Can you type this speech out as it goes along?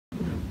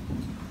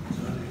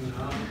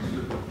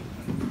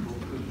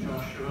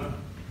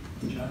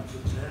chapter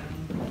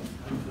 10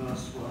 and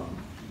verse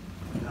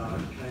 1. Now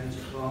it came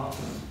to pass,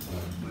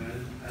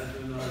 when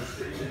Adonai,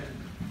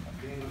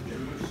 king of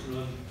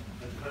Jerusalem,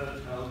 had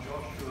heard how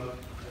Joshua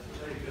had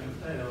taken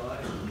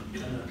Ai and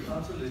had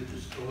utterly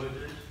destroyed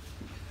it,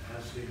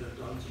 as he had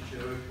done to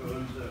Jericho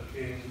and her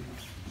king,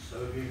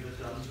 so he had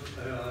done to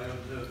Ai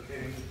and her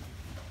king,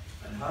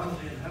 and how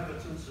the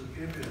inhabitants of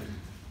Gibeon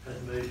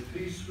had made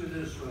peace with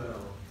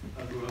Israel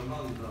and were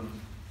among them,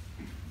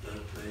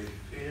 that they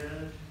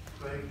feared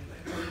greatly,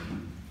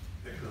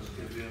 because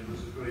Gibeon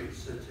was a great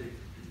city,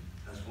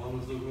 as one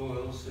of the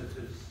royal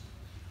cities,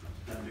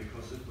 and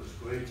because it was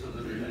greater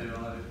than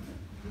Ai,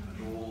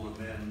 and all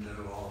the men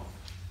thereof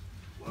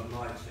were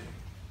mighty.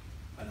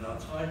 And our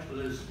title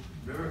is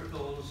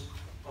Miracles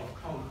of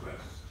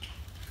Conquest.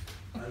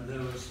 And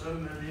there are so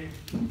many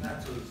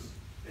matters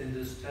in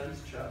this 10th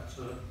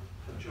chapter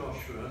of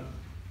Joshua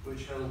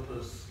which help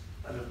us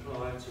and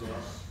apply to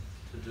us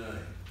today.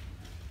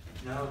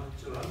 Now,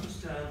 to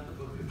understand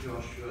the book of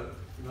Joshua,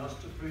 you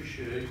must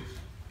appreciate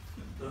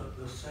that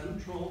the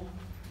central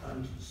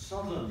and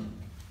southern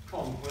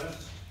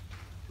conquest,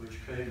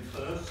 which came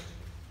first,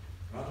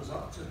 runs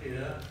up to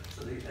here,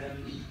 to the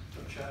end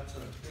of chapter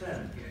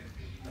 10.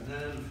 And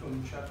then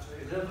from chapter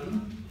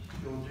 11,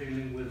 you're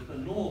dealing with the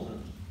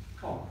northern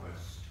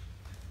conquest.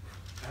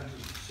 And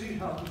to see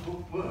how the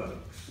book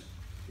works,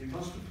 you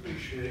must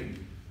appreciate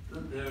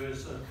that there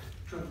is a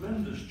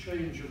tremendous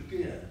change of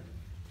gear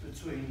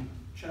between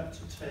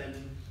chapter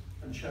 10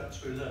 and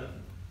chapter 11.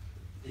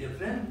 The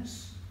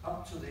events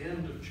up to the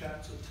end of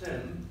chapter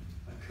 10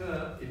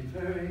 occur in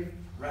very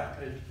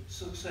rapid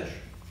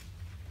succession.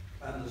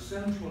 And the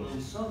central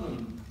and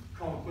southern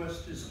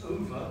conquest is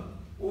over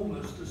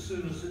almost as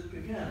soon as it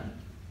began.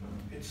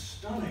 It's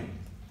stunning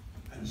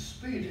and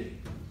speedy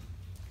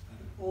and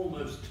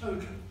almost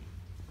total.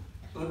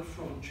 But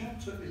from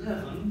chapter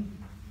 11,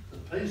 the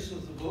pace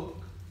of the book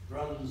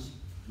runs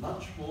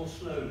much more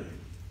slowly.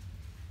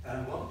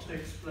 And what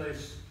takes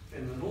place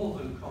in the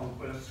northern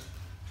conquest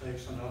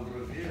takes a number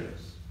of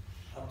years,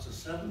 up to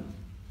 7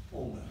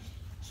 almost.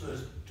 So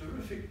there's a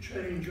terrific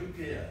change of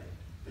gear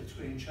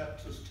between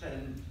chapters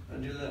 10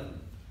 and 11.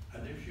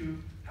 And if you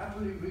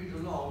happily read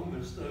along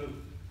as though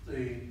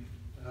the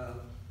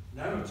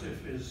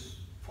narrative is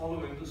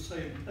following the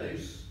same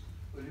pace,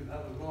 well, you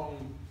have a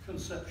wrong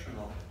conception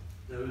of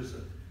it. There is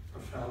a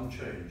profound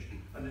change,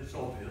 and it's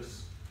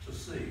obvious to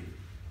see.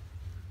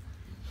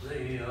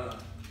 The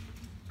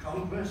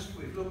conquest,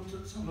 we've looked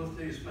at some of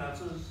these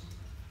matters.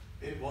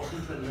 It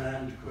wasn't a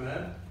land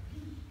grab.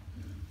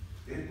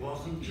 It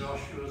wasn't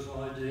Joshua's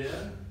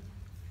idea.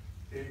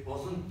 It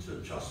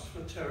wasn't just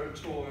for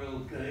territorial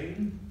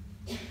gain.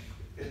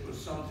 It was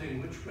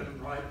something which went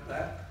right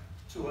back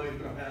to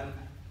Abraham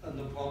and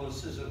the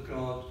promises of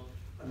God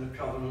and the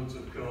covenant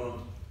of God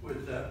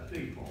with that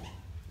people.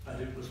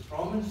 And it was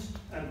promised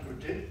and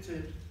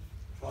predicted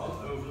far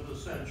over the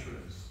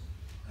centuries.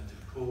 And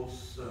of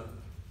course,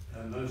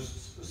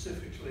 most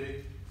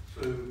specifically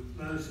through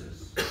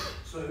Moses.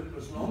 So it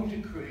was long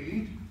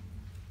decreed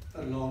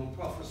and long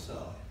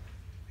prophesied.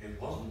 It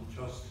wasn't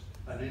just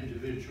an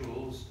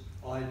individual's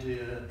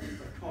idea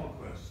of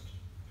conquest.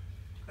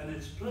 And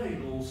it's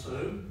plain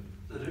also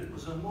that it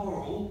was a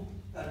moral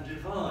and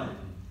divine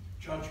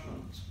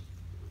judgment.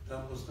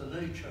 That was the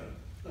nature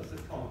of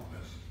the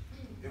conquest.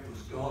 It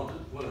was God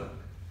at work.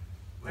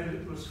 When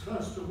it was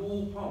first of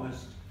all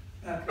promised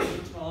back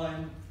in the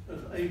time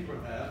of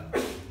Abraham,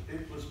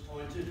 it was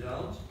pointed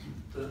out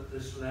that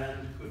this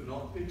land could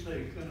not be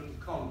taken and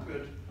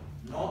conquered,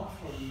 not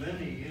for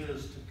many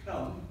years to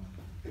come,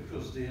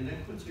 because the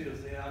iniquity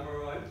of the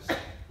Amorites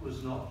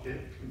was not yet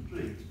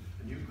complete.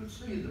 And you could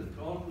see that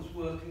God was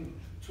working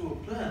to a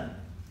plan.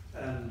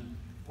 And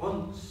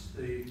once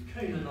the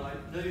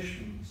Canaanite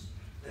nations,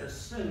 their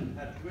sin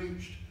had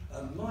reached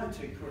a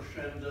mighty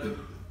crescendo,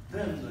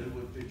 then they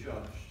would be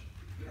judged.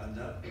 And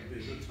that would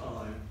be the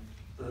time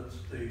that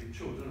the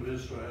children of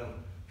Israel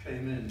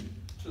came in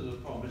to the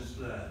promised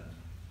land.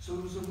 So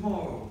it was a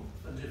moral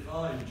and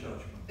divine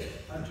judgment.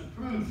 And to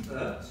prove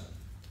that,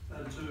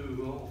 and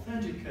to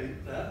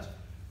authenticate that,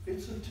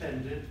 it's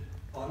attended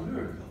by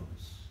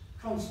miracles,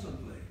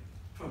 constantly,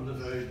 from the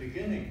very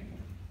beginning,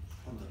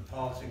 from the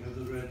parting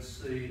of the Red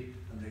Sea,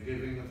 and the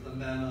giving of the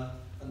manna,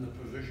 and the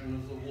provision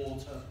of the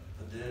water,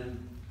 and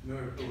then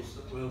miracles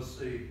that we'll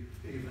see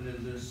even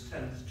in this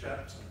 10th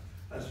chapter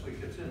as we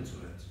get into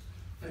it.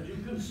 And you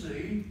can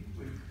see,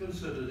 we've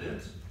considered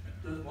it,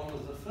 that one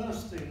of the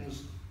first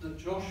things that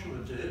Joshua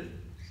did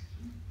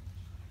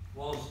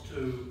was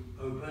to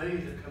obey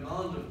the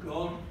command of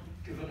God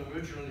given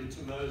originally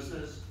to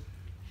Moses,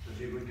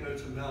 that he would go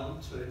to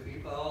Mount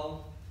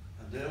Ebal,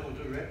 and there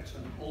would erect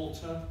an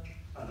altar,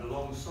 and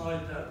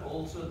alongside that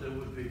altar there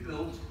would be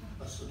built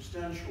a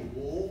substantial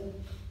wall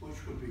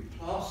which would be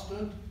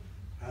plastered,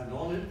 and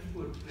on it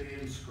would be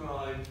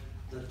inscribed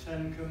the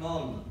 10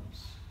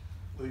 Commandments,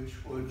 which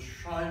would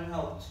shine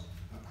out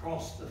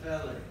across the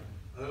valley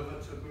over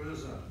to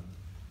Jerusalem.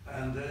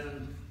 And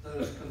then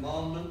those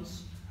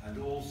commandments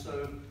and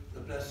also the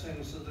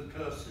blessings and the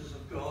curses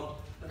of God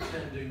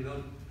attending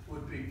them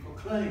would be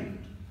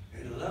proclaimed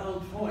in a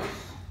loud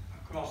voice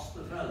across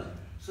the valley.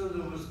 So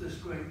there was this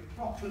great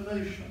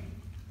proclamation,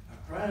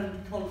 a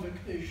grand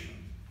convocation.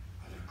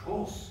 And of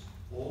course,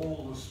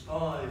 all the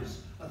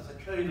spies of the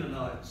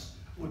Canaanites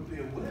would be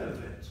aware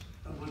of it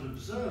and would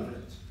observe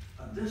it.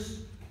 And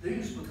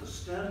these were the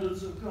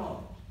standards of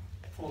God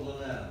for the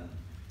land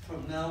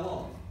from now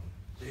on.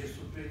 These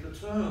would be the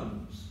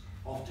terms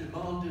of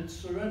demanded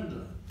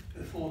surrender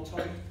before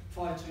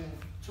fighting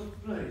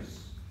took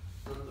place,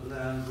 that the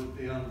land would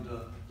be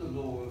under the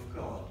law of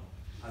God.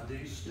 And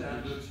these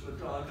standards were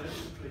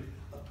diametrically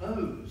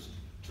opposed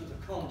to the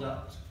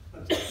conduct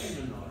of the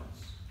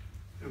Canaanites,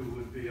 who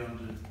would be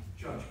under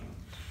judgment.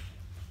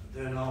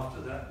 And then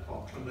after that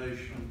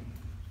proclamation,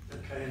 the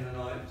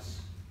Canaanites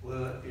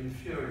were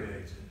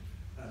infuriated.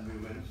 And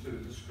we went through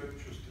the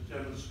scriptures to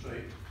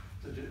demonstrate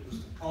that it was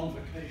the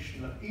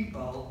convocation at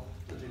Ebal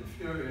that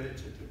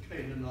infuriated the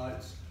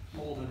Canaanites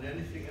more than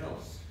anything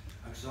else,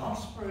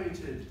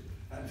 exasperated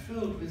and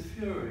filled with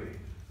fury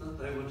that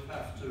they would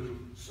have to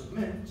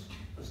submit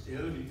as the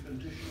only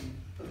condition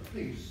of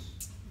peace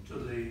to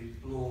the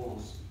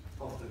laws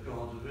of the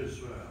God of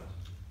Israel.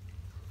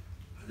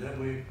 And then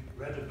we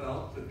read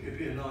about the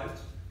Gibeonite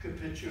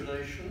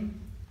capitulation,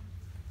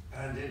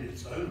 and in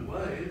its own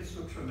way it's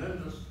a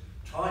tremendous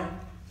type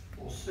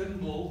or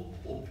symbol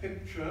or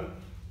picture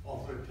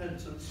of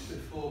repentance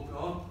before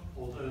God,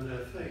 although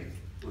their faith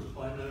was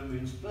by no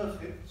means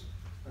perfect,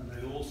 and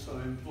they also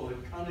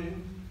employed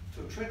cunning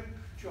to trick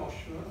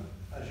Joshua,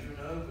 as you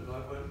know, but I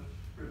won't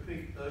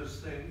repeat those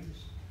things.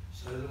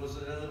 So there was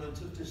an element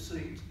of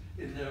deceit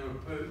in their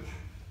approach.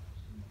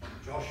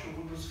 Joshua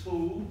was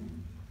fooled.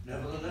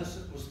 Nevertheless,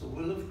 it was the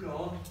will of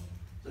God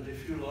that,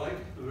 if you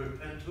like, the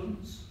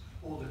repentance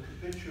or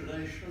the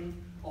capitulation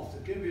of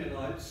the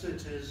Gibeonite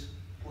cities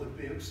would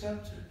be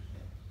accepted.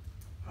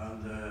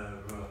 And their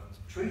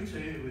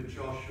treaty with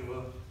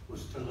Joshua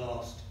was to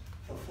last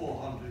for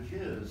 400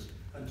 years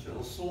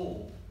until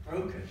Saul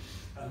broke it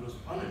and was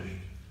punished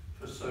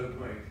for so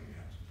breaking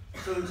it.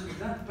 So it's in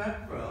that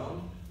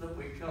background that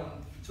we come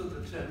to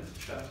the 10th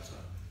chapter,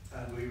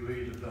 and we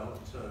read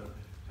about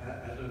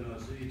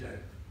Adonizedek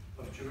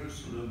of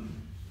Jerusalem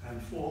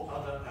and 4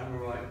 other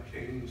Amorite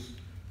kings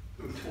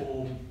who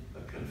form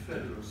a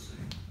confederacy.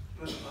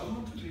 But I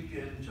want to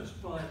begin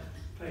just by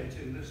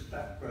painting this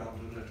background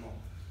a little.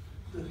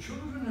 The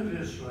children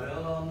of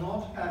Israel are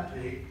not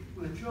happy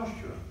with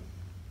Joshua,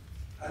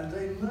 and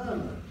they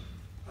murmured.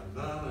 And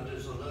murmured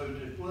is a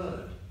loaded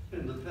word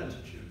in the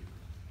Pentateuch,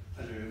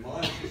 and it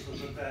reminds us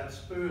of the bad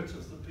spirit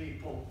of the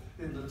people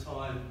in the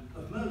time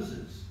of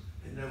Moses,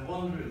 in their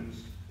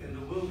wanderings in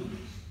the wilderness.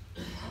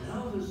 And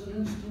now there's an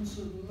instance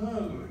of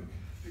murmuring,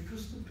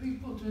 because the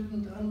people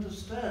didn't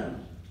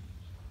understand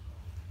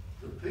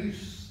the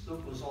peace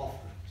that was offered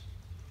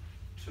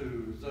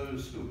to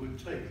those who would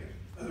take it.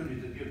 Only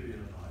the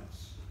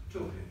Gibeonites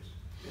took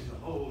it in the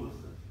whole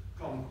of the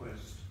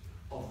conquest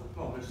of the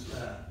promised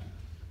land.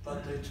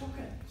 But they took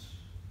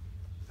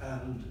it,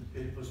 and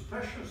it was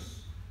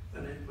precious,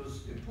 and it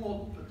was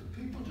important, but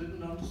the people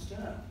didn't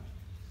understand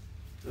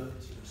that,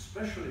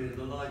 especially in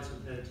the light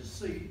of their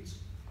deceit,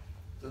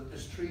 that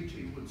this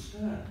treaty would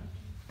stand,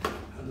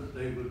 and that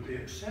they would be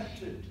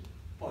accepted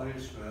by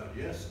Israel,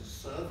 yes, as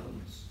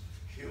servants,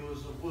 hewers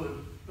of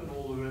wood and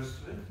all the rest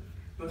of it,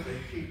 but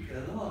they'd keep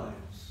their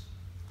lives,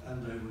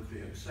 and they would be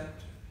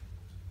accepted.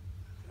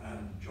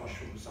 And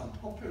Joshua was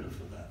unpopular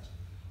for that,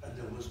 and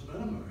there was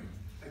murmuring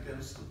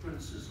against the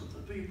princes of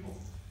the people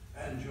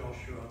and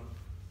Joshua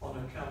on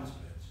account of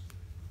it.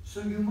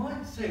 So you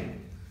might think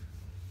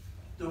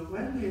that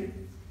when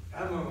the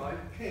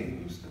Amorite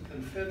kings, the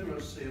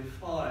confederacy of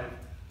 5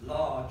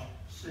 large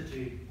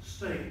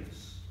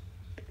city-states,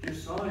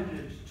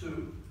 decided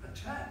to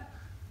attack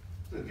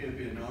the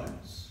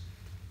Gibeonites,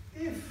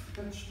 if,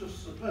 let's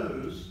just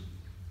suppose,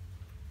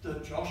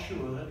 that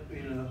Joshua had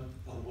been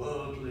a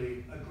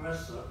worldly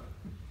aggressor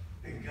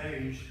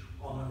engaged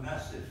on a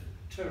massive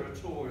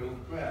territorial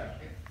grab,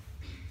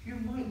 you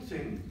might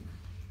think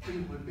he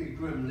would be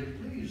grimly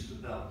pleased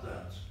about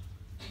that.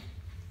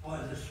 Why,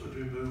 this would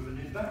remove an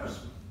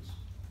embarrassment.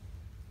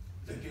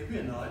 The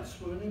Gibeonites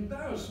were an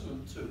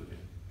embarrassment to him.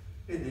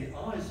 In the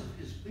eyes of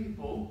his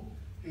people,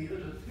 he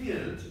had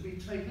appeared to be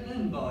taken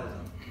in by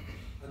them,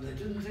 and they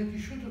didn't think he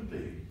should have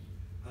been.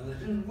 And they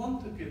didn't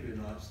want the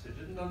Gibeonites. They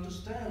didn't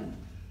understand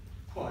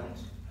quite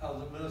how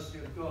the mercy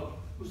of God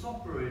was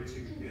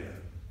operating here.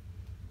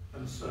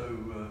 And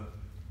so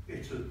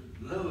it had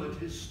lowered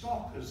his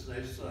stock, as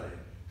they say,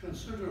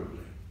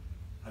 considerably.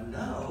 And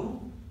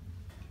now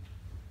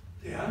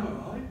the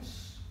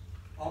Amorites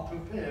are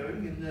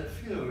preparing in their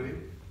fury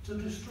to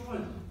destroy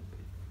them.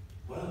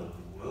 Well,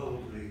 a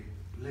worldly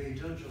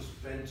leader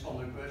just bent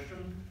on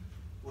aggression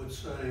would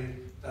say,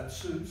 that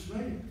suits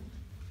me.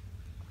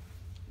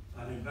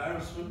 An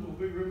embarrassment will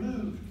be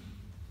removed.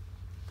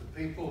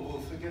 The people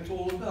will forget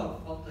all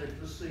about what they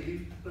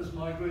perceive as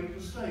my great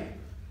mistake.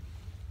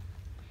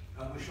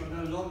 And we shall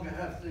no longer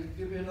have the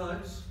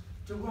Gibeonites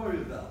to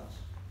worry about.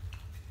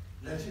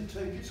 Let it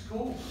take its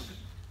course.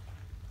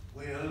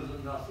 We owe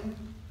them nothing.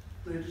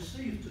 They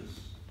deceived us.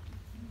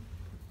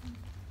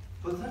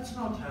 But that's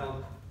not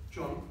how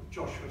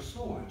Joshua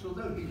saw it,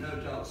 although he no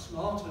doubt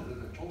smarted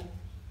a little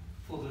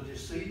for the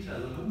deceit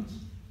element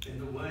in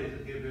the way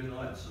the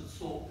Gibeonites had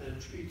sought their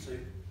treaty.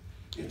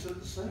 Yet at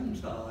the same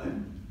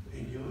time,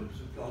 he knew it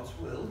was of God's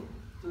will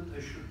that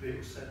they should be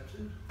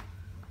accepted,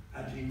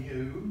 and he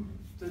knew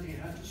that he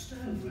had to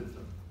stand with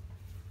them.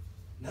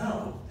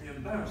 Now, the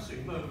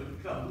embarrassing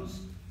moment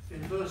comes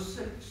in verse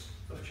 6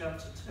 of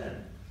chapter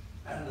 10.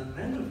 And the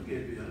men of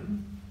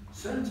Gibeon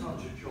sent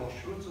unto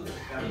Joshua to the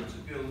camp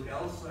to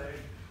Gilgal, saying,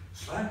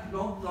 Slack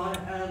not thy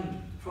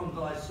hand from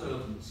thy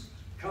servants.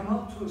 Come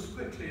up to us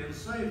quickly and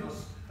save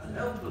us and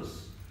help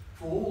us.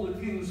 For all the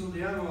kings of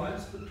the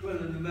Amorites that dwell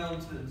in the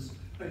mountains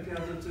are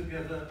gathered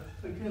together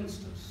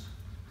against us.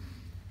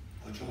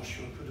 Well,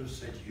 Joshua could have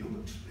said,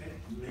 you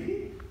expect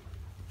me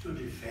to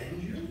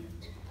defend you?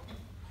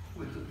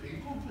 With the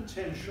people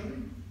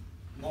potentially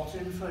not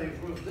in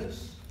favour of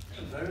this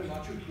and very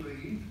much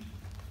aggrieved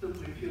that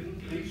we've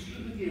given peace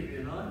to the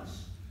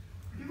Gibeonites,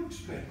 you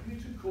expect me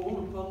to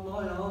call upon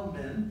my armed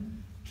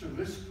men to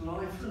risk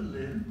life and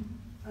limb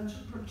and to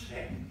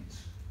protect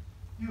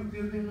you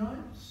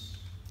Gibeonites?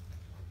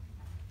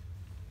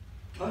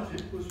 But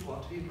it was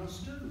what he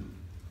must do.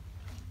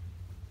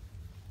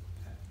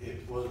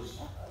 It was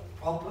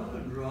proper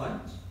and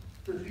right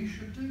that he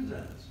should do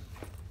that.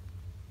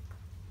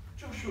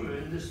 Joshua,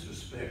 in this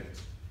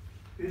respect,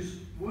 is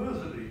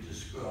worthily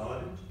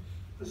described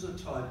as a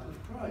type of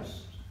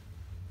Christ.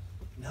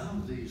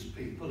 Now these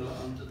people are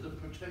under the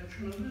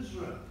protection of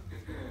Israel.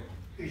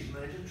 He's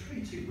made a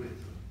treaty with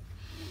them.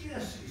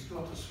 Yes, he's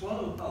got to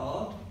swallow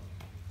hard,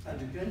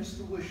 and against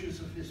the wishes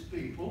of his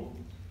people,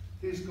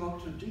 he's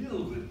got to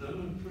deal with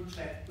them and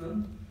protect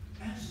them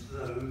as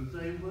though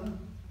they were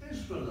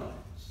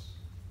Israelites.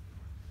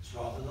 It's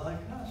rather like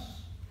us.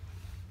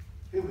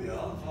 Here we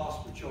are, the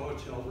vast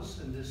majority of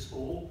us in this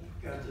hall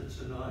gathered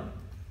tonight.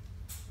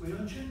 We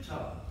are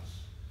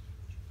Gentiles.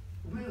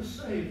 We are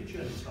saved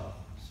Gentiles.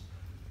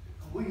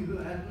 We who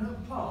had no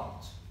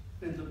part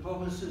in the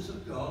promises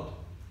of God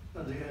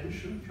and the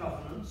ancient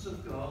covenants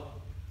of God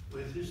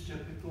with his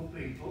typical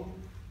people,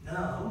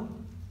 now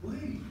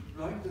we,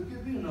 like the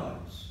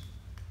Gibeonites,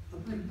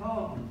 have been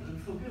pardoned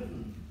and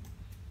forgiven.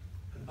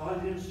 And by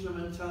the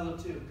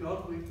instrumentality of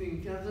God, we've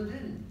been gathered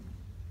in.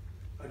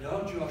 And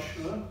our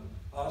Joshua,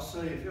 our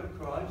Saviour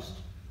Christ,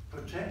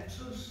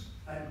 protects us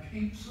and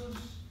keeps us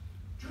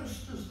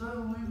just as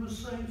though we were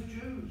saved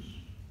Jews.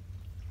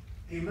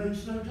 He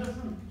makes no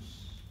difference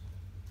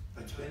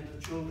between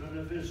the children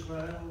of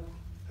Israel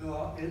who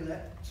are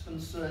elect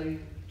and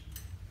saved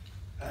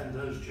and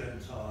those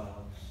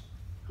Gentiles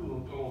who are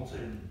brought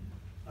in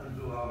and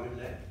who are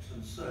elect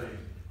and saved.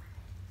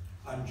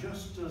 And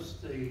just as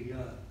the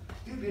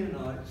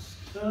Gibeonites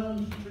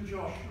turned to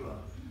Joshua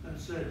and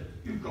said,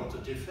 you've got to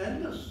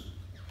defend us,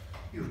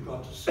 you've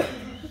got to save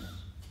us,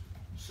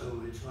 so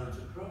we turn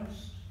to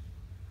Christ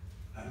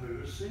and we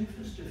receive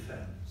his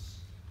defense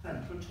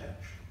and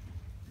protection.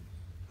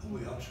 And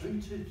we are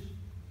treated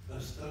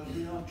as though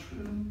we are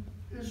true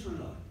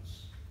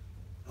Israelites.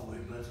 And we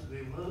better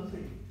be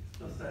worthy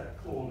of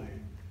that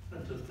calling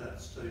and of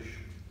that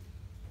station.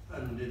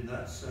 And in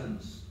that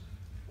sense,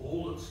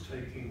 all that's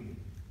taking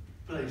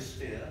place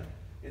here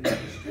in the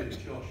history of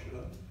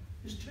Joshua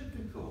is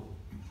typical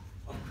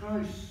of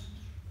Christ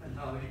and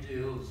how he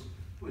deals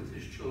with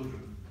his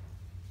children.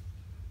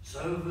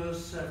 So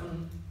verse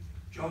 7,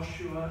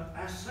 Joshua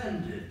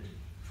ascended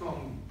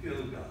from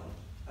Gilgal,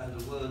 and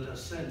the word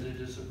ascended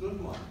is a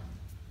good one.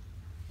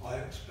 I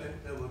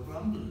expect there were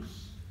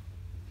grumblers.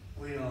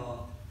 We are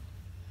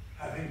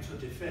having to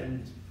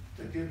defend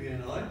the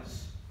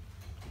Gibeonites,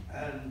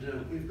 and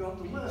we've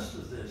got the worst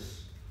of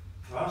this.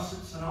 For us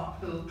it's an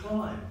uphill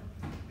climb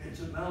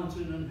into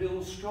mountain and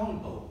hill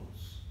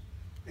strongholds,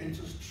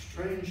 into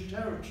strange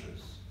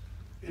territories,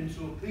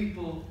 into a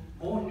people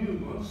more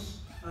numerous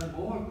and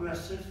more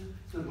aggressive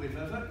than we've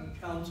ever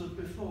encountered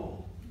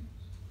before.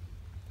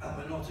 And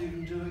we're not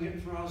even doing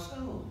it for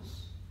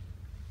ourselves.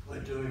 We're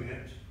doing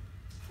it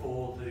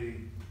for the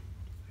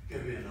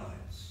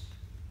Gibeonites.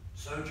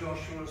 So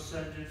Joshua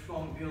ascended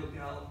from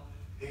Gilgal,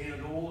 he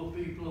and all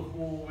the people of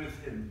war with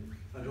him,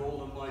 and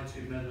all the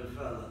mighty men of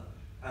valor.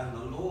 And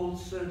the Lord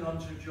said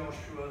unto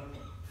Joshua,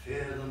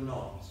 fear them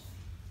not,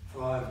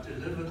 for I have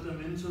delivered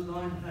them into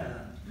thine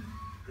hand.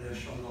 There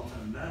shall not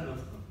a man of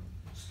them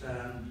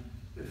stand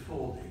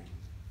before thee.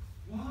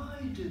 Why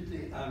did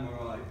the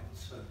Amorite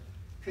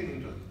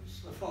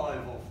kingdoms, the 5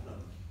 of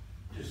them,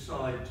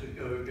 decide to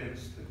go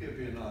against the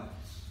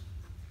Gibeonites?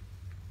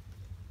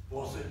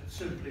 Was it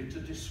simply to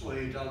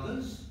dissuade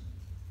others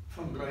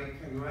from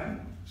breaking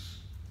ranks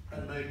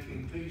and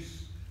making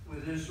peace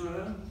with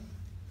Israel?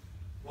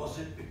 Was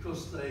it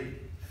because they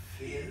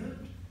feared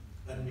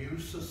a new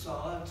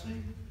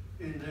society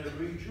in their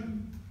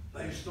region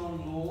based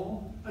on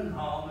law and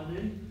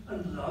harmony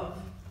and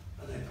love,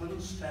 and they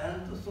couldn't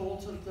stand the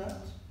thought of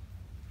that?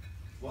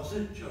 Was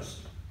it just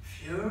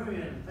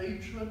fury and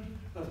hatred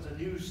of the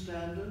new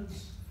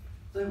standards?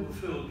 They were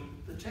filled,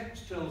 the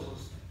text tells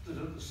us that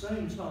at the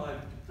same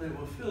time they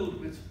were filled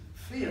with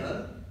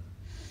fear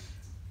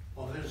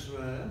of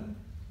Israel,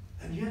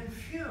 and yet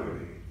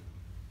fury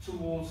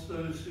towards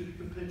those who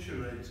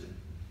capitulated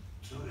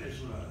to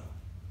Israel.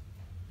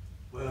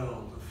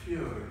 Well, the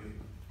fury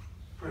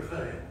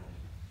prevailed,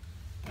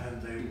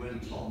 and they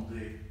went on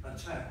the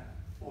attack,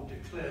 or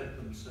declared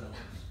themselves.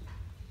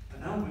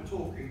 And now we're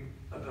talking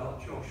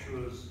about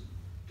Joshua's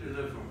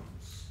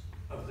deliverance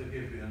of the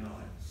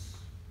Gibeonites.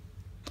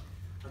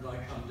 And I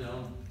come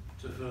down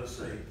to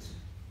verse 8.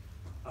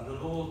 And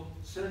the Lord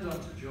said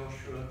unto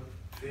Joshua,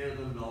 Fear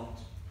them not,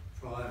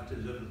 for I have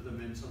delivered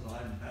them into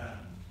thine hand.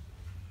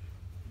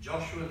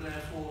 Joshua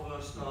therefore,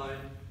 verse 9,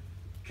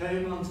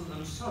 came unto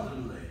them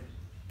suddenly,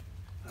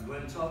 and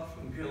went up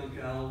from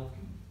Gilgal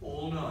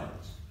all night.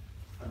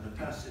 And the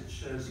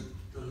passage says,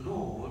 the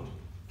Lord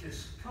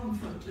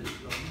discomforted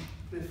them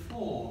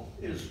before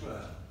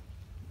Israel,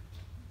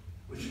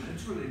 which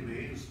literally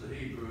means, the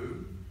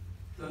Hebrew,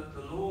 that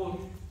the Lord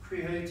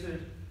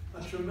created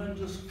a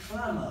tremendous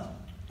clamour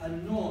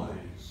and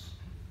noise.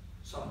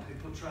 Some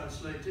people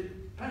translate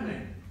it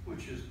panic,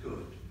 which is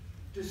good.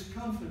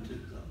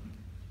 Discomforted them,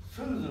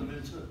 threw them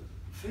into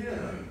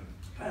fear,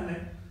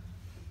 panic,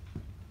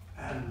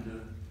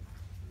 and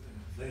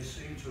they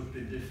seem to have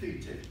been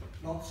defeated,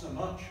 not so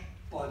much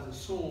by the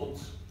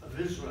swords of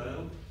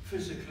Israel,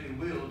 physically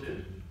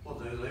wielded,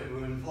 although they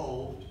were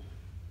involved,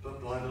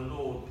 but by the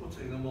Lord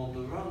putting them on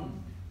the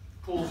run,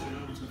 causing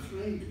them to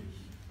flee,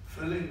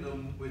 filling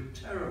them with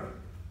terror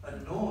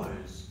and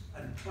noise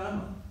and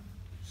clamour,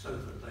 so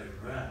that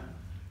they ran.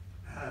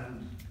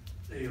 And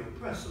the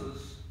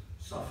oppressors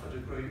suffered a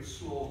great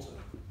slaughter,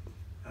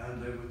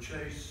 and they were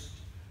chased,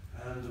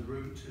 and the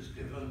route is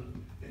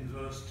given in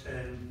verse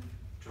 10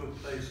 to a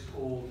place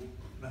called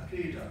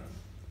Makkedah.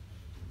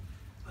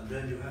 And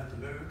then you have the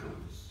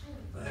miracles,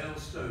 the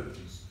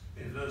hailstones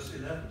in verse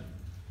 11,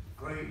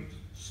 great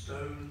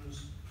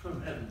stones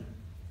from heaven.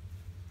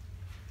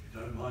 If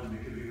you don't mind me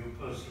giving you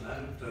a personal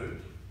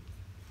anecdote,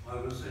 I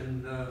was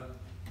in the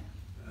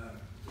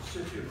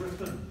city of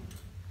Ripon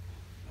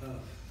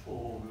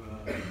for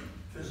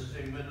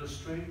visiting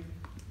ministry.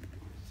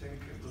 I think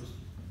it was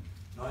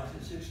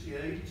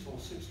 1968 or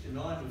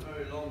 69, a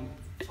very long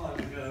time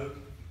ago.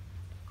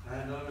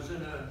 And I was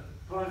in a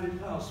private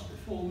house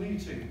before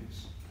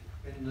meetings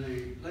in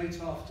the late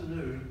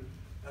afternoon,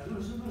 and it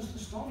was the most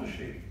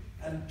astonishing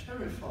and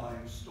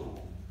terrifying storm.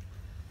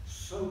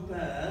 So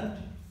bad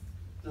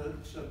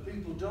that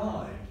people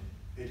died.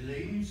 In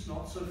Leeds,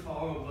 not so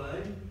far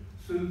away,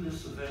 through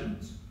this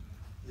event,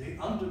 the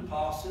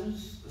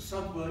underpasses, the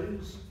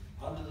subways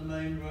under the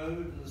main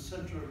road in the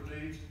centre of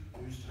Leeds,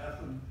 used to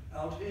happen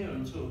out here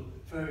until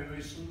very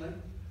recently.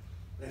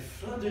 They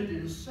flooded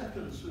in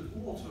seconds with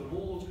water, and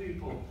all the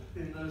people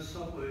in those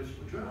subways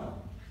were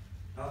drowned.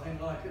 Nothing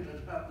like it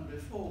had happened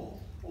before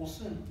or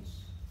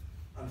since.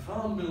 And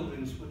farm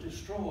buildings were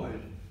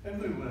destroyed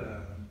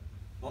everywhere, and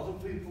a lot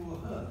of people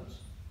were hurt.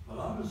 Well,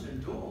 I was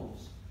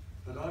indoors,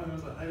 but I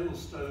remember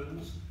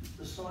hailstones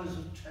the size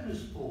of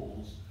tennis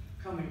balls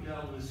coming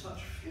down with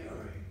such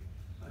fury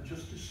and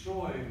just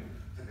destroying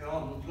the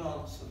garden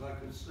plants that I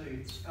could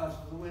see out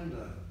of the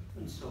window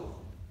and so on.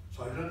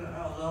 So I don't know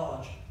how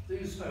large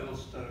these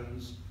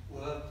hailstones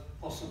were,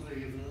 possibly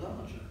even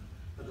larger,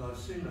 but I've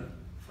seen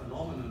a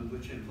phenomenon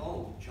which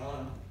involved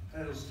giant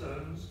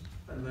hailstones,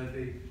 and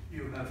maybe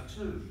you have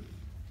too.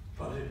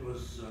 But it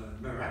was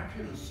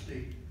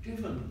miraculously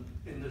given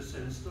in this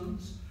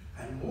instance,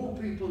 and more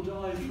people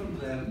died from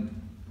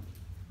them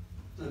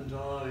than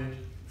died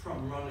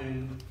from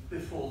running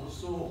before the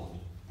sword.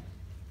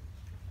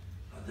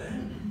 And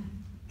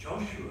then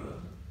Joshua,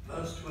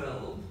 verse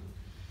 12,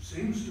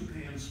 seems to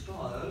be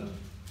inspired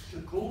to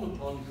call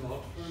upon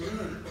God for a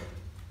miracle.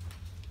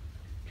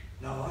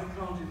 Now, I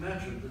can't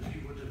imagine that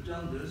he would have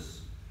done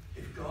this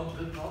if God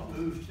had not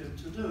moved him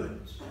to do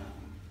it.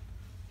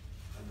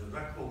 And the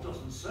record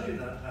doesn't say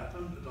that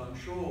happened, but I'm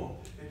sure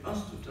it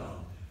must have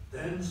done.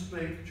 Then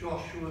spake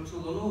Joshua to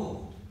the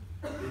Lord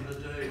in the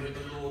day when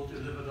the Lord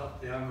delivered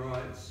up the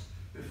Amorites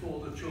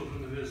before the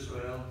children of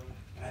Israel.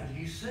 And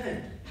he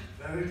said,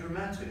 very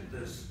dramatic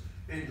this,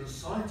 in the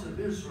sight of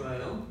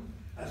Israel,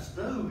 as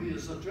though he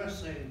is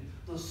addressing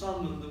the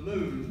sun and the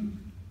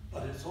moon,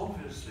 but it's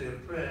obviously a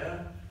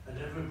prayer, and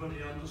everybody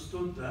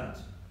understood that.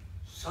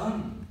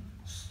 Sun,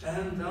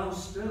 stand thou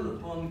still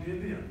upon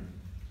Gibeon,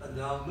 and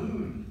thou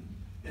moon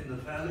in the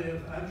valley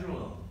of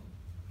Adullam.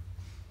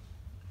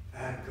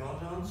 And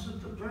God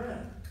answered the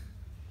prayer.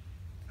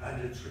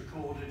 And it's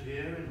recorded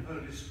here in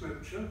Holy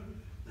Scripture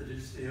that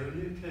it's the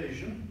only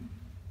occasion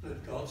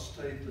that God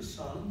stayed the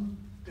sun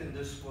in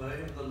this way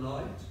in the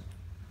light.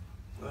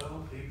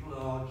 Well, people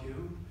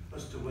argue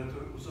as to whether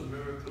it was a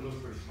miracle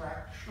of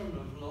refraction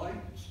of light,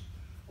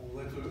 or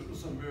whether it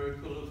was a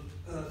miracle of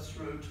Earth's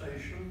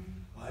rotation.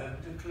 I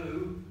haven't a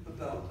clue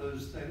about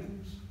those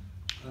things,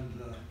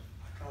 and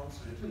I can't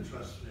say it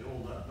interests me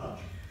all that much.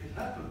 It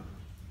happened.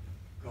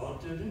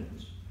 God did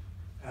it,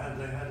 and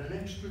they had an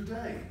extra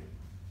day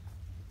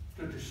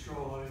to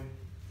destroy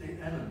the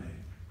enemy.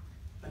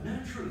 And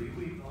naturally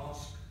we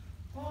ask,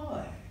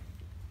 why?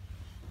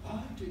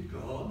 Why did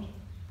God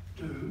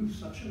do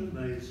such an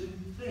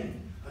amazing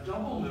thing? A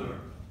double miracle.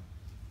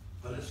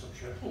 Well, it's a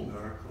triple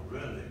miracle,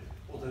 really,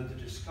 although the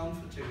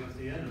discomforting of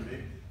the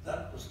enemy,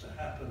 that was to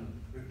happen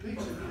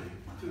repeatedly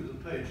through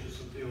the pages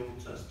of the Old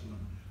Testament.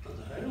 But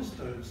the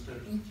hailstones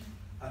didn't,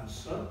 and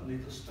certainly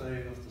the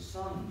staying of the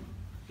sun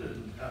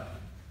didn't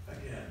happen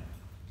again.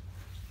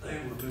 They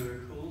were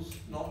miracles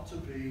not to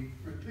be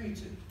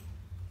repeated.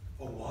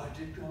 Well, why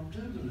did God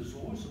do them? There's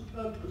always a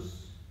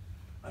purpose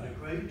and a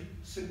great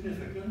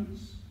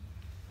significance.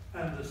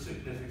 And the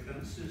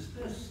significance is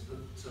this,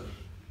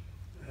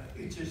 that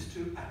it is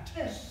to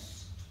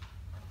attest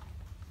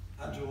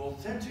and to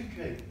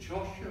authenticate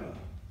Joshua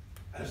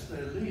as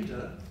their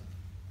leader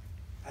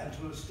and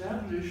to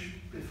establish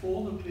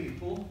before the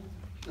people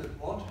that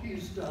what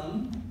he's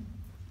done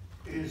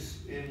is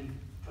in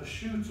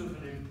pursuit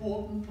of an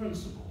important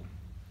principle.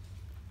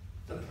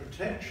 The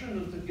protection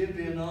of the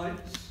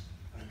Gibeonites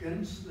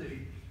against the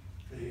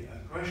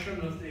aggression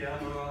of the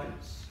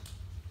Amorites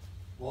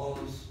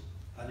was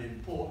an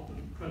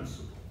important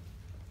principle.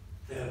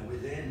 They're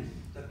within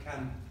the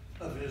camp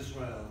of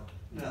Israel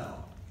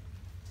now.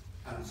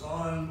 And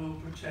Zion will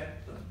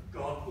protect them.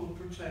 God will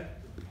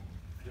protect them.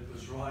 And it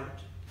was right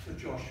for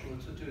Joshua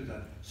to do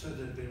that. So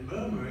they'd been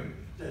murmuring,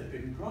 they'd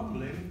been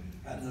grumbling,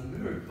 and the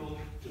miracle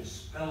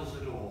dispels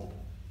it all.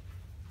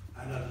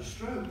 And at a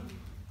stroke,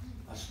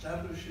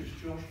 establishes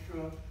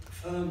Joshua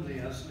firmly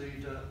as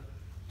leader,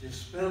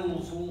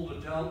 dispels all the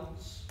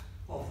doubts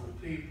of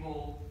the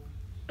people,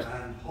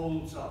 and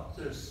holds up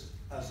this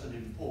as an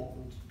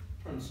important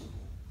principle.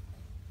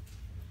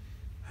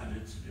 And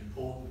it's an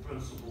important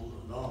principle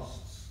that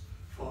lasts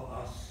for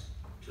us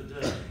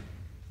today.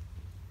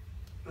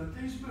 But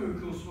these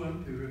miracles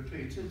won't be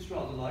repeated. It's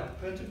rather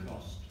like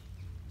Pentecost.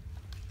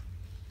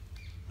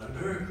 The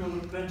miracle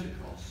of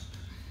Pentecost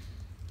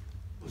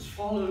was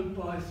followed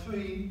by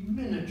 3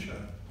 miniature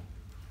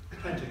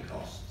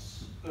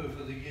Pentecosts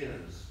over the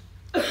years,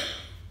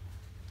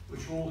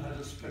 which all had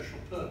a special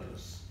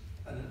purpose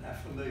and an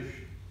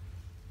affirmation.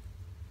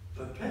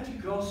 But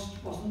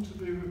Pentecost wasn't to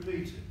be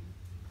repeated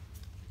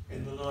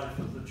in the life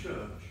of the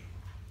church.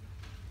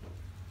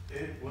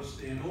 It was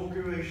the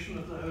inauguration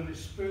of the Holy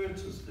Spirit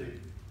as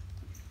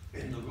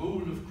in the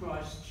rule of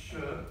Christ's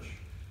church.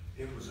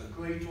 It was a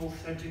great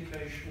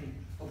authentication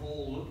of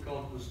all that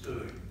God was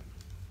doing,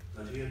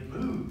 that he had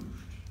moved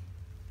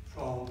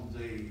from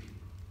the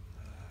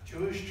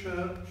Jewish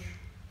church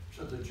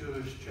to the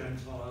Jewish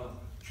Gentile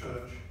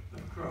church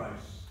of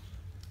Christ.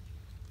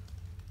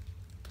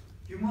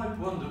 You might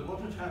wonder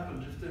what had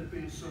happened if there'd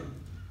been some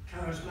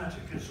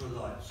charismatic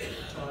Israelites at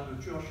the time of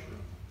Joshua.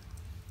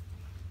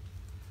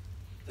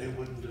 They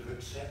wouldn't have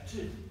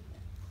accepted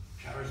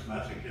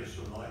charismatic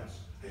Israelites.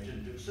 They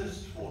didn't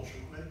exist,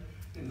 fortunately,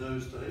 in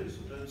those days,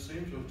 or don't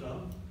seem to have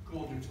done,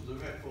 according to the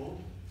record.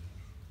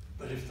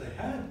 But if they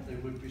had, they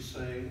would be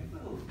saying,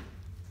 well,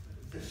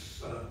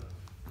 this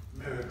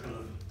miracle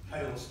of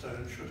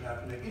hailstone should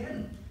happen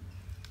again.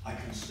 I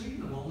can see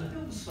them on the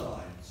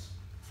hillsides,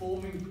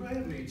 forming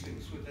prayer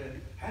meetings with their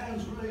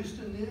hands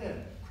raised in the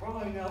air,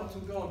 crying out to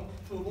God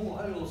for more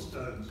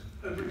hailstones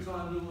every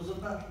time there was a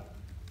battle.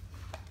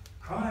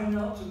 Crying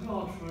out to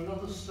God for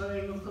another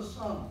staying of the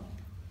sun.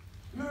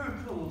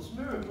 Miracles,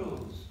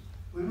 miracles.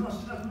 We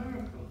must have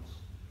miracles.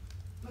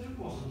 But it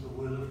wasn't the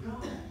will of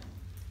God.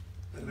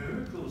 The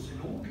miracles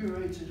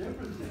inaugurated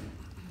everything,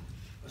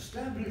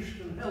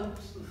 established and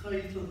helped the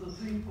faith of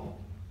the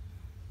people,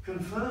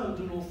 confirmed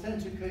and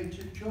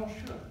authenticated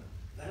Joshua.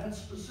 They had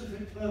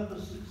specific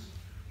purposes,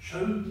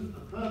 showed that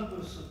the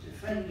purpose of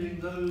defending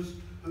those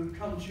who'd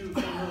come to you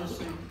for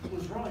mercy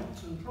was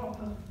right and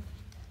proper.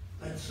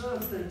 They'd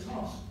served their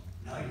task.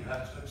 Now you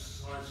had to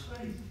exercise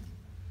faith.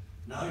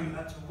 Now you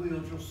had to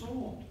wield your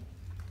sword.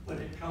 When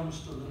it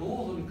comes to the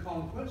northern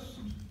conquest,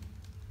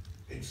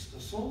 it's the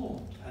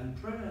sword and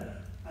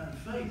prayer and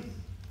faith,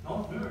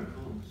 not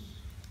miracles.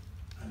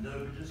 And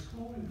nobody's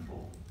calling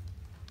for.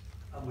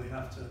 And we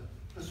have to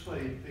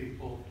persuade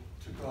people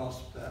to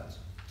grasp that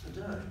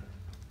today.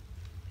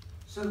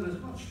 So there's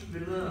much to be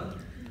learned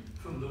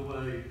from the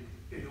way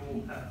it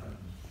all happened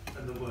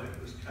and the way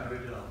it was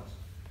carried out.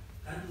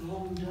 That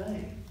long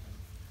day.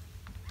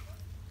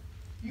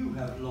 You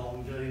have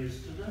long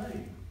days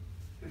today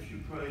if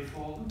you pray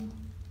for them.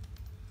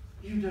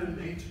 You don't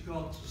need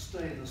God to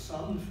stay the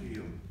sun for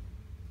you.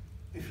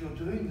 If you're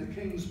doing the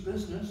King's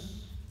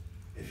business,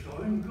 if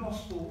you're in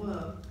gospel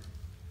work,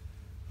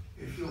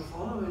 if you're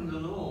following the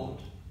Lord,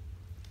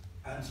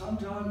 and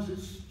sometimes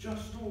it's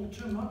just all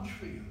too much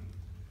for you,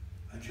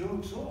 and you're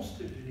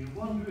exhausted and you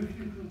wonder if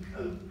you can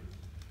cope,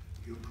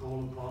 you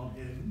call upon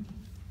him.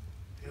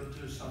 He'll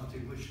do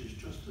something which is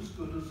just as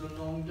good as a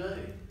long day.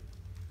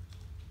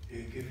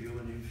 He'll give you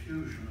an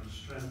infusion of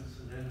strength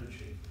and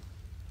energy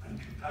and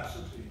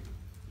capacity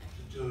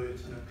to do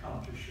it and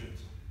accomplish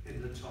it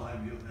in the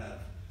time you have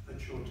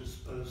at your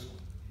disposal.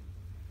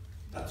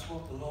 That's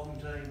what the long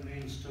day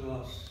means to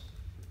us.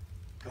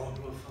 God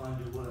will find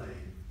a way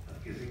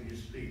of giving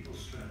his people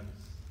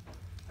strength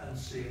and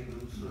seeing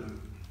them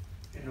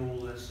through in all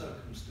their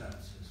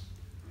circumstances.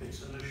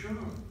 It's an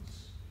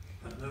assurance,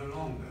 but no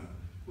longer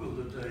will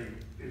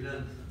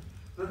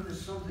But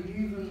there's something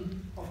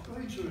even of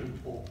greater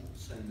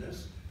importance in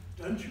this.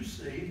 Don't you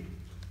see?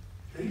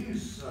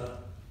 These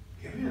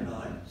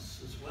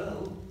Gibeonites, as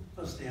well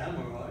as the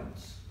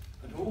Amorites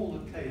and all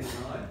the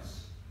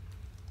Canaanites,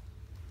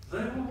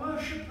 they were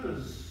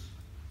worshippers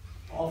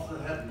of the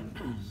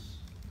heavens.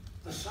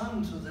 The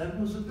sun to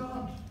them was a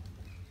god.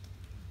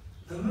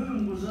 The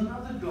moon was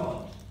another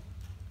god.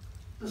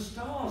 The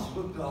stars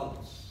were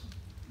gods.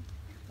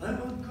 They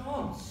were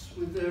gods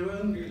with their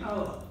own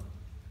power.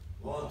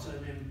 What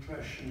an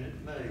impression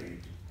it made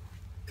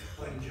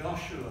when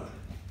Joshua,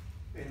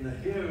 in the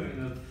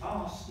hearing of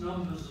vast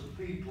numbers of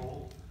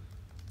people,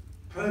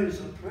 prays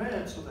a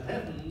prayer to the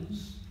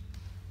heavens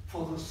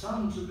for the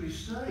sun to be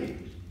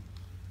stayed.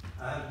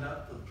 And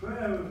at the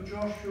prayer of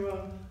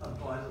Joshua and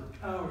by the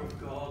power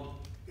of God,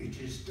 it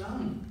is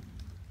done.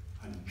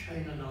 And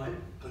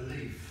Canaanite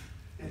belief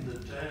in the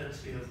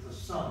deity of the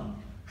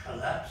sun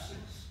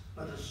collapses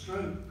at a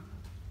stroke.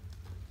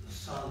 The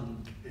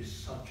sun is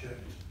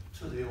subject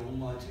to the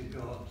Almighty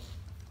God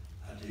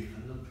and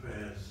even the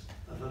prayers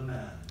of a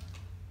man.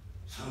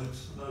 So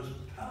it's the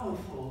most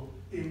powerful,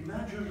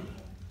 imaginable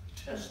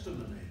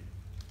testimony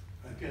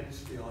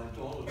against the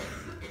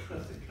idolatry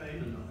of the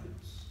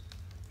Canaanites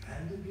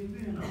and the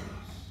Gibeonites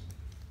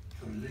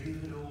to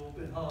leave it all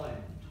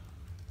behind.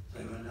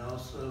 They were now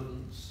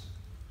servants,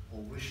 or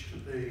wished to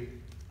be,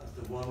 of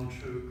the one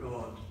true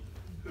God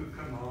who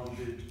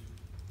commanded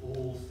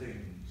all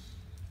things.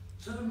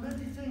 So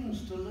many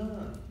things to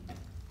learn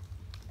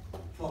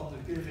from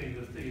the giving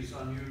of these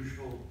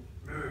unusual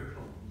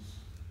miracles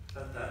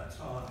at that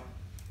time.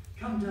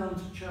 Come down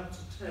to chapter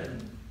 10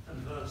 and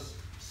verse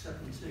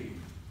 17.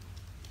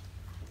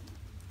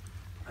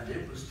 And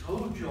it was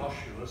told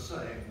Joshua,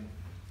 saying,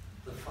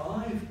 the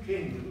 5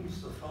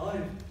 kings, the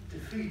 5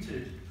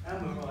 defeated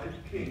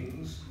Amorite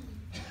kings,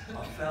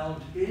 are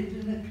found hid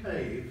in a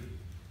cave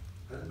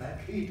at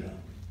Makkedah.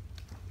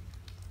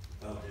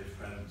 Well, dear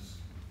friends,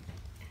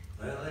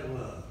 there they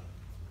were.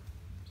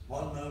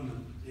 One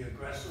moment, the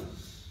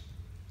aggressors,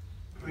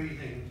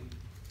 breathing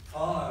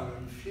fire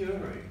and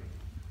fury,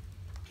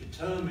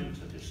 determined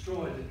to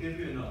destroy the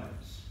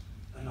Gibeonites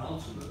and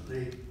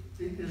ultimately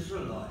the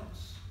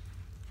Israelites.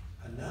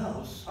 And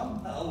now,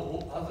 somehow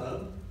or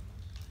other,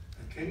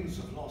 the kings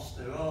have lost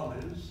their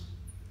armies.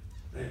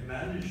 They've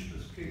managed,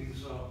 as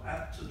kings are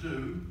apt to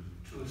do,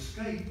 to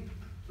escape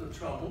the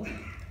trouble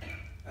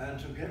and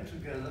to get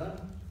together,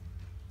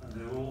 and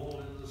they're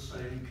all in the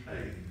same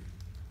cave,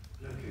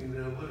 licking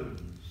their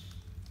wounds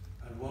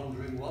and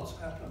wondering what's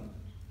happened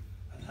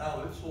and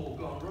how it's all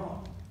gone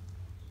wrong.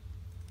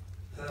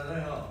 There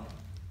they are.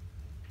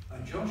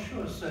 And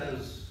Joshua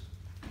says,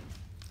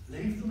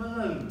 leave them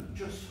alone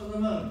just for the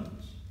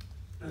moment.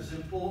 There's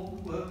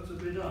important work to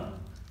be done.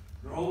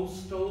 Roll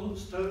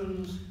stones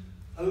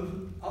over,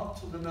 up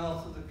to the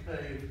mouth of the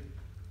cave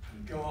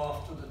and go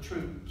after the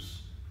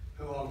troops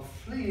who are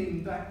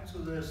fleeing back to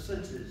their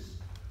cities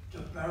to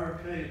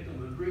barricade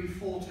them and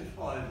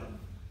refortify them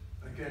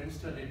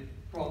against any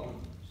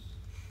problems.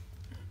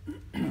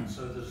 And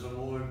so there's a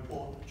more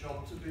important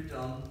job to be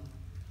done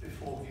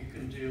before he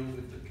can deal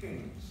with the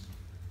kings.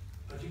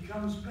 But he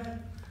comes back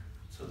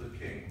to the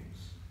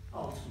kings,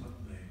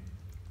 ultimately.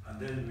 And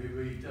then we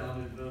read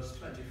down in verse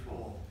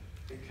 24,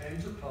 it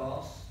came to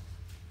pass,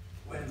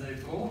 when they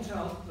brought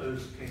out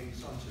those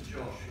kings unto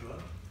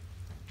Joshua,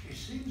 he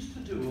seems to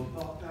do a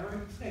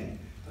barbaric thing,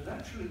 but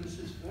actually this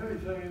is very,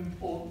 very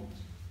important.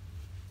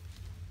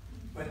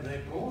 When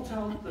they brought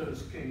out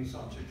those kings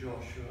unto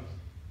Joshua,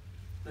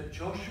 that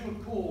Joshua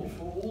called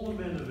for all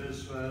the men of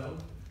Israel,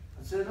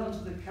 and said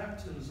unto the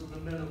captains of the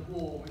men of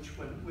war which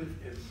went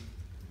with him,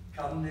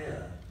 come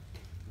near,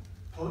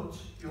 put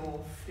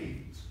your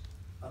feet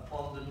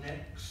upon the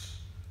necks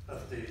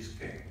of these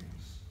kings.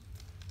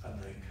 And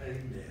they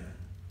came near,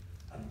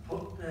 and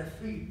put their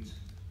feet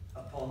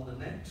upon the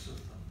necks of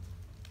them.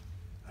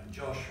 And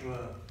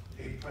Joshua,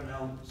 he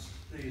pronounced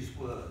these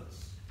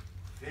words,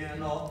 fear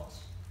not,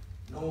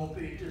 nor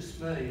be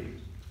dismayed,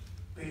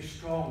 be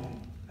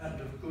strong and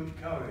of good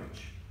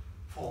courage,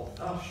 for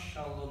thus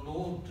shall the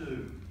Lord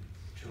do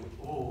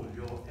to all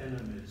your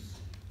enemies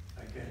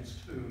against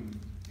whom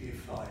ye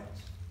fight.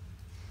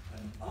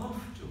 And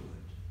afterward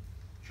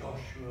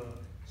Joshua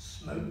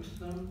smote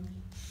them,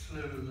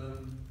 slew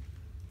them,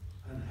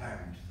 and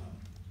hanged them.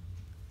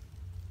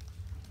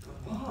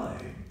 But why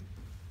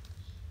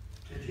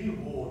did he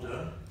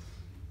order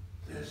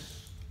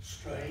this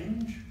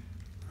strange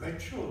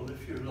ritual,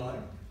 if you like,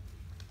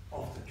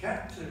 of the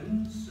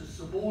captains, the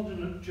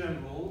subordinate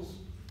generals,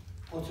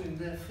 putting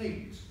their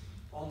feet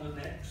on the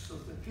necks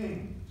of the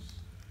kings?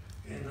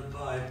 In the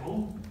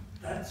Bible,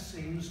 that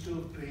seems to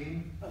have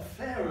been a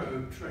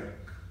Pharaoh trick.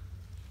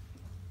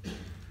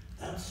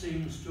 That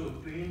seems to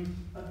have been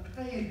a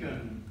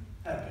pagan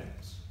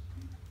habit,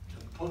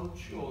 to put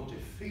your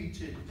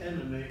defeated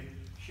enemy,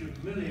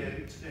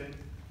 humiliate him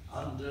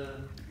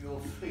under your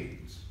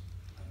feet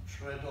and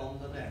tread on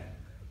the neck.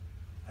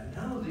 And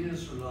now the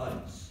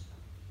Israelites,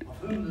 of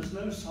whom there's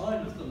no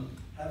sign of them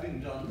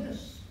having done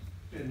this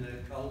in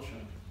their culture,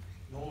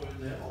 nor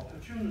in their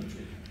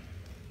opportunity,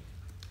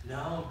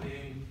 now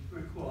being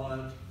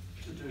required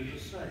to do the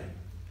same.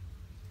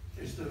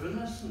 Is there a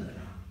lesson in it?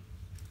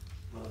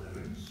 Well,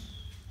 there is,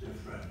 dear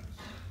friends.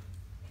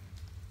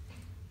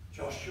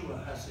 Joshua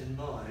has in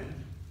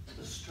mind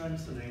the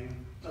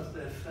strengthening of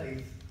their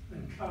faith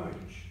and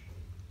courage.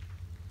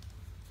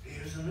 He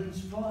is an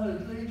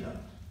inspired leader.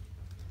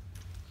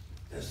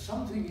 There's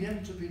something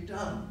yet to be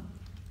done,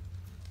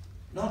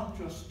 not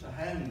just to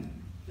hang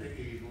the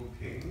evil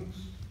kings,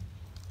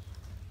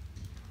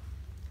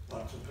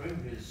 but to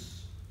bring his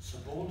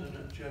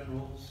subordinate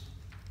generals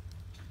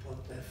to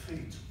put their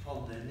feet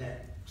upon their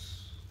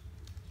necks.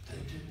 They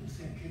didn't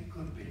think it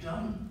could be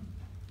done.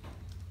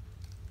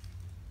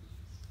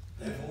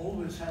 They've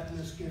always had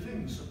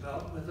misgivings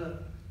about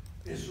whether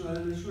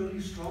Israel is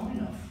really strong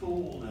enough for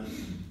all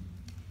this.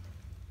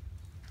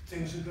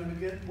 Things are going to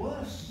get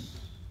worse.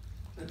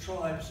 The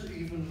tribes are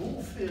even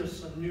more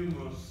fierce and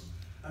numerous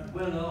and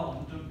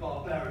well-armed and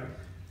barbaric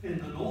in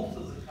the north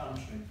of the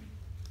country.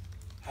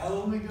 How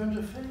are we going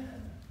to fare?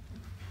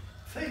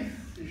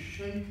 Faith is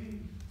shaky.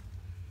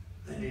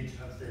 They need to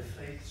have their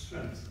faith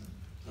strengthened.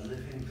 The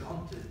living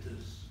God did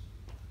this.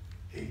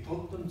 He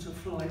put them to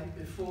flight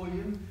before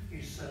you.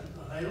 He sent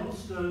the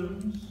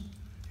hailstones.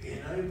 He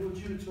enabled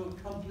you to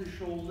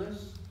accomplish all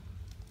this.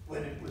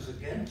 When it was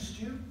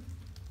against you,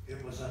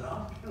 it was an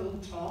uphill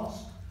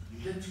task,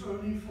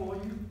 literally for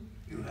you.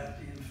 You had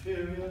the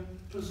inferior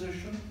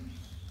positions.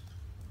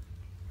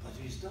 But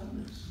he's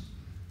done this.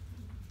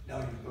 Now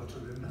you've got to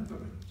remember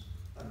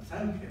it and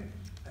thank him.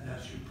 And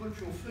as you put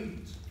your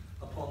feet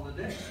upon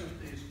the necks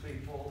of these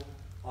people,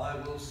 I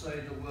will say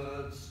the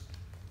words,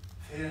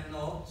 fear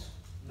not,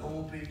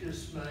 nor be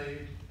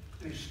dismayed,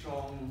 be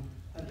strong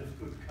and of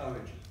good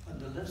courage. And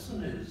the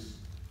lesson is,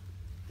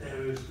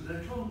 there is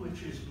little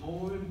which is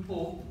more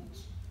important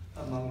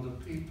among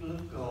the people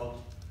of God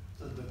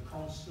than the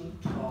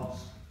constant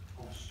task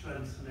of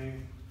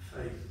strengthening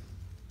faith.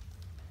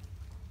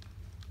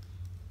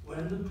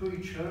 When the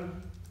preacher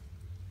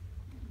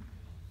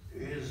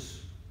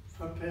is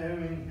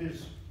preparing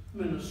his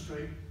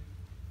ministry,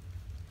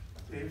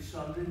 be it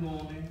Sunday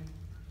morning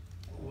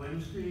or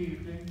Wednesday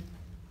evening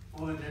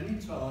or at any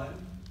time,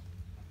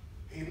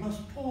 he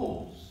must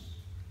pause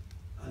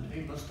and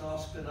he must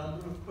ask a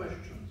number of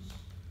questions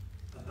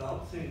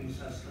about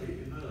things as they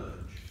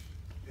emerge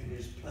in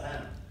his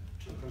plan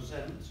to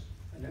present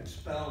and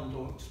expound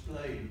or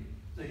explain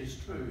these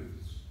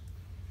truths.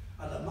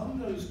 And among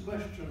those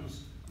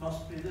questions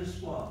must be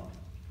this one.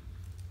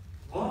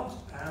 What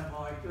am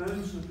I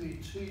going to be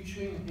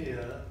teaching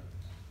here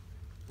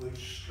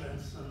which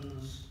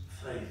strengthens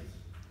faith?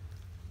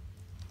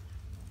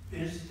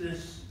 Is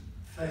this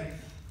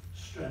faith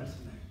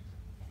strengthening?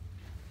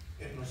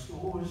 It must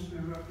always be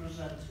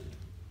represented.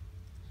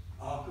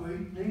 Our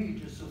great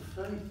need is of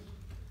faith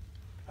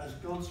as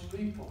God's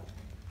people.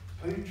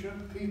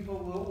 Ancient people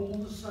were all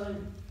the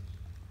same.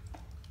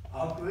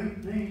 Our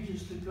great need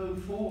is to go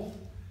forth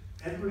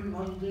every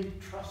Monday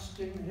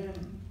trusting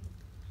him,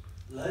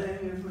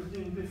 laying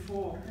everything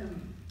before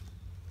him.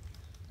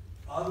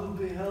 I will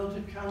be held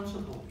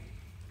accountable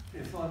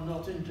if I'm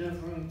not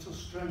endeavouring to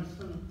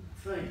strengthen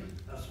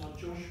faith. That's what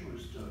Joshua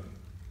is doing.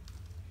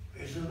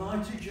 He's a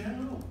mighty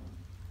general.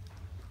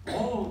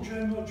 Oh,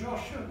 General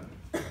Joshua,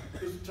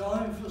 it's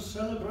time for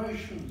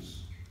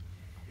celebrations.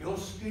 Your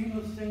scheme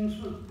of things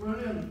was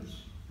brilliant.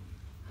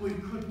 We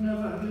could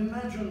never have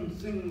imagined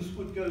things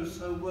would go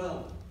so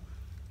well.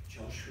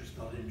 Joshua's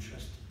not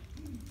interested.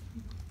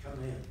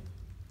 Come here.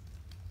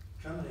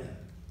 Come here.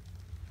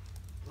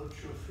 Put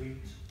your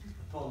feet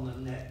upon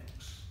the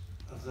necks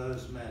of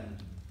those men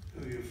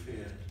who you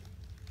feared,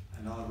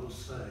 and I will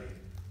say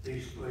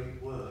these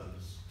great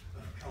words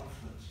of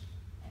comfort.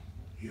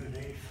 You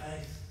need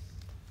faith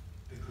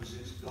because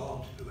it's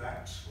God who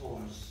acts for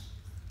us.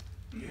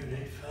 You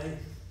need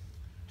faith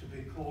to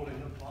be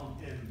calling upon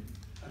him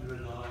and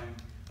relying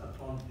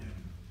upon him.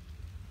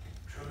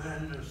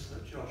 Tremendous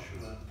that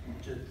Joshua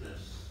did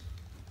this.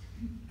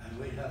 And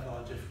we have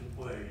our different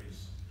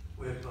ways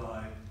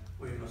whereby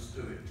we must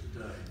do it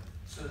today.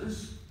 So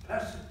this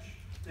passage,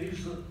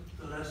 these are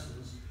the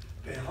lessons.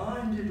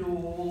 Behind it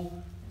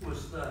all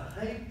was the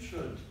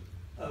hatred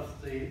of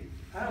the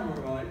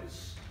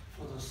Amorites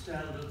for the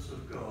standards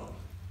of God.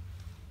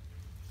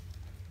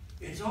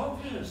 It's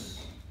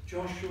obvious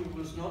Joshua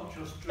was not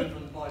just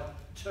driven by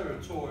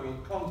territorial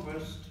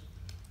conquest,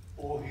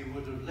 or he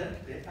would have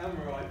let the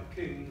Amorite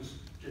kings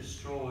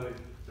destroy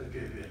the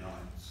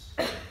Gibeonites.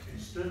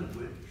 Instead of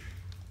which,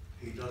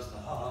 he does the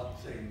hard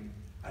thing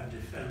and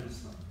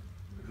defends them,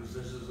 because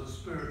this is a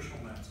spiritual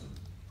matter.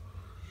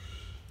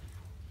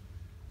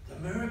 The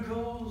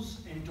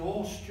miracles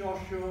endorse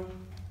Joshua.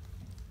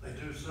 They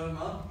do so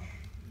much.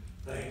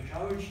 They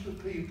encourage the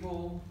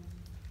people.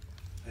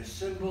 They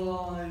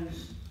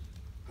symbolize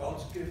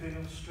God's giving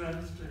of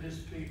strength to his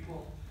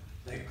people.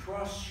 They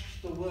crush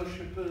the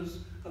worshippers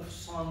of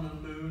sun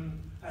and moon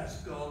as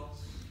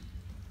gods.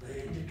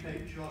 They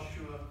indicate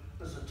Joshua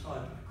as a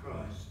type of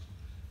Christ.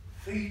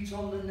 Feet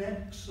on the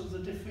necks of the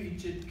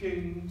defeated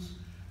kings,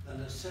 the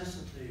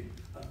necessity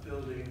of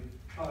building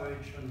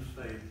courage and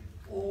faith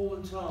all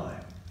the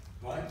time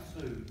right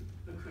through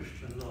the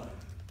Christian life.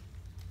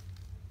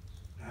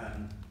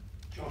 And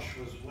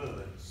Joshua's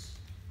words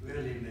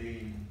really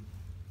mean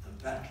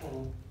the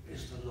battle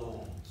is the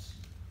Lord's,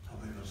 so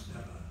we must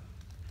never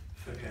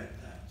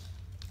forget that.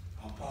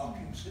 Our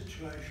parking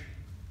situation,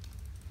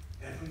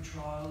 every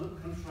trial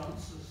that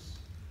confronts us,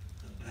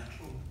 the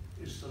battle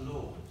is the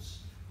Lord's.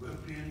 We'll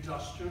be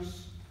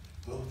industrious,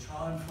 we'll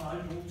try and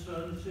find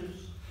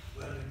alternatives,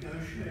 we'll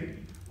negotiate,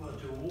 we'll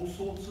do all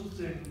sorts of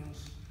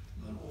things,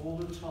 but all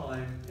the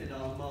time in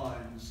our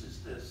minds is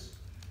this: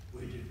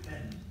 we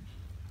depend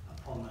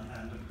upon the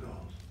hand of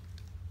God.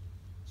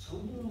 So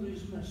all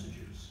these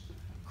messages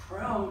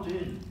crowd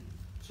in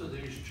to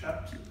these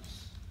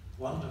chapters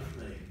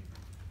wonderfully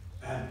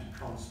and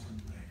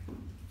constantly.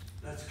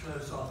 Let's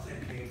close our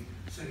thinking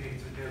singing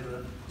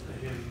together the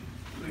hymn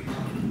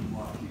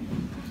 301.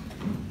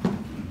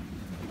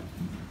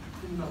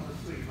 Hymn number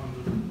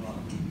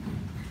 301.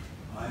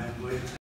 I am waiting.